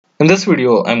In this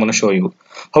video, I'm going to show you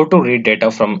how to read data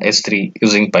from S3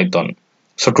 using Python.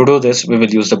 So to do this, we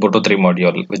will use the Boto3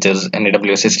 module, which is an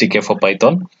AWS SDK for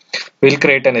Python. We'll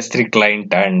create an S3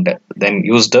 client and then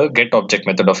use the get object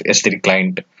method of S3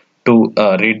 client to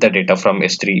read the data from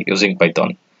S3 using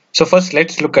Python. So first,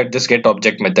 let's look at this get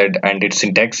object method and its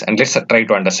syntax, and let's try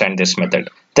to understand this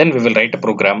method. Then we will write a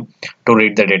program to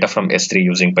read the data from S3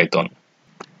 using Python.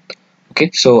 Okay,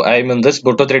 so I'm in this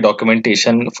Boto3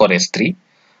 documentation for S3.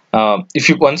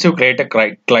 Once you create a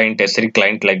client S3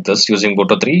 client like this using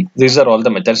Boto3, these are all the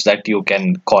methods that you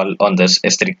can call on this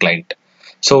S3 client.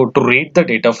 So to read the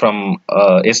data from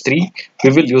S3, we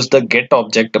will use the get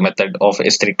object method of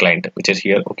S3 client, which is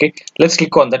here. Okay, let's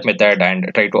click on that method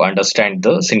and try to understand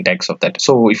the syntax of that.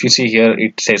 So if you see here,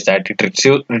 it says that it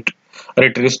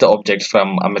retrieves the objects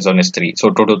from Amazon S3. So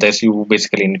to do this, you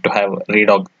basically need to have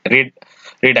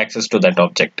read access to that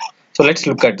object. So let's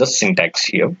look at the syntax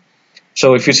here.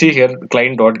 So if you see here,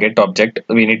 client.get object,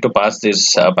 we need to pass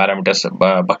this parameters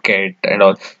bucket and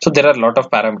all. So there are a lot of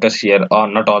parameters here, or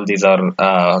not all these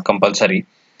are compulsory.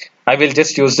 I will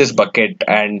just use this bucket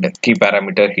and key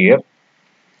parameter here.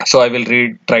 So I will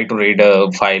try to read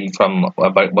a file from a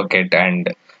bucket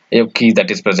and a key that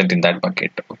is present in that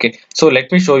bucket. Okay, so let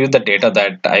me show you the data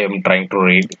that I am trying to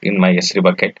read in my S3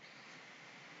 bucket.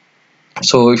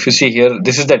 So if you see here,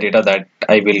 this is the data that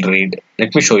I will read.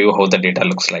 Let me show you how the data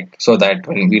looks like, so that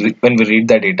when we read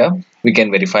the data, we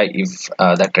can verify if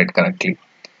that read correctly.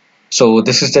 So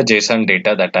this is the JSON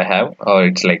data that I have.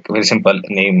 It's like very simple: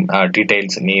 name,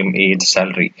 details, name, age,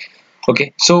 salary.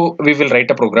 Okay, so we will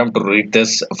write a program to read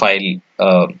this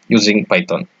file using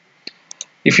Python.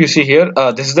 If you see here,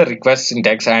 this is the request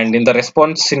syntax, and in the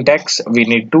response syntax, we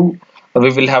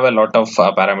will have a lot of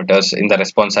parameters in the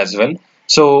response as well.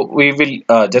 So we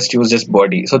will just use this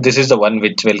body. So this is the one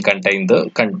which will contain the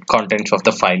contents of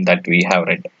the file that we have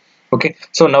read. Okay,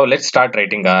 so now let's start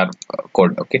writing our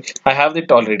code. Okay, I have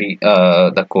it already,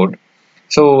 the code.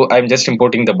 So I'm just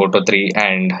importing the Boto3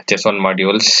 and JSON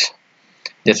modules.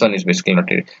 JSON is basically not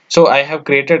ready. So I have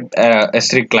created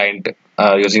S3 client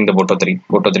using the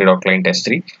Boto3.client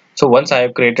S3. So once I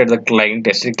have created the client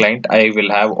S3 client, I will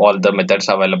have all the methods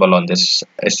available on this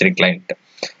S3 client.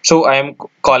 So I am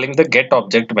calling the get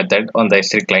object method on the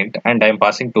S3 client, and I am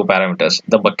passing two parameters: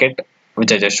 the bucket,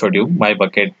 which I just showed you, my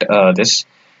bucket, this,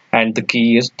 and the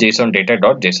key is JSON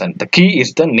data.json. The key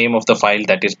is the name of the file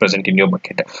that is present in your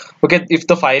bucket. Okay, if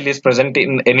the file is present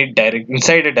in any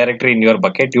inside a directory in your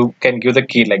bucket, you can give the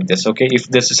key like this. Okay,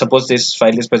 if suppose this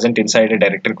file is present inside a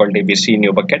directory called abc in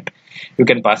your bucket, you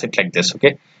can pass it like this.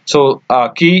 Okay, so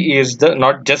key is the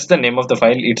not just the name of the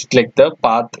file, it's like the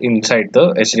path inside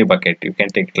the S3 bucket. You can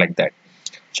take it like that.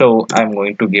 So I'm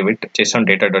going to give it JSON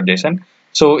data.json.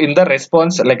 So in the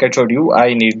response, like I showed you,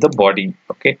 I need the body.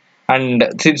 Okay, and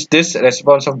since this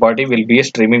response of body will be a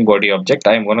streaming body object,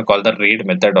 I am going to call the read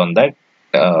method on that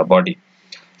body.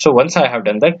 So once I have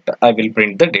done that, I will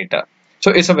print the data.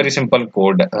 So it's a very simple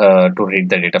code to read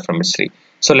the data from S3.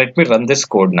 So let me run this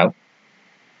code now.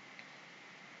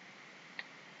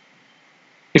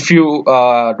 If you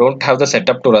don't have the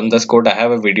setup to run this code, I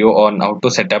have a video on how to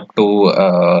set up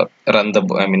to run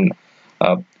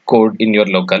the code in your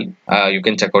local. You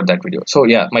can check out that video. So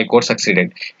yeah, my code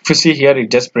succeeded. If you see here, it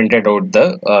just printed out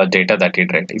the data that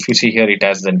it read. If you see here, it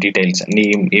has the details: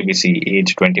 name, ABC,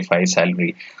 age, 25,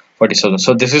 salary, 47.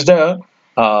 So this is the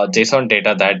JSON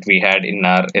data that we had in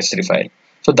our S3 file.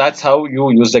 So that's how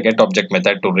you use the get object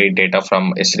method to read data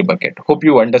from S3 bucket. Hope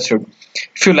you understood.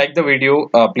 If you like the video,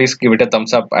 please give it a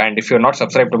thumbs up, and if you're not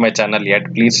subscribed to my channel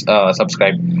yet, please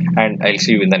subscribe, and I'll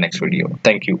see you in the next video.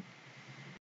 Thank you.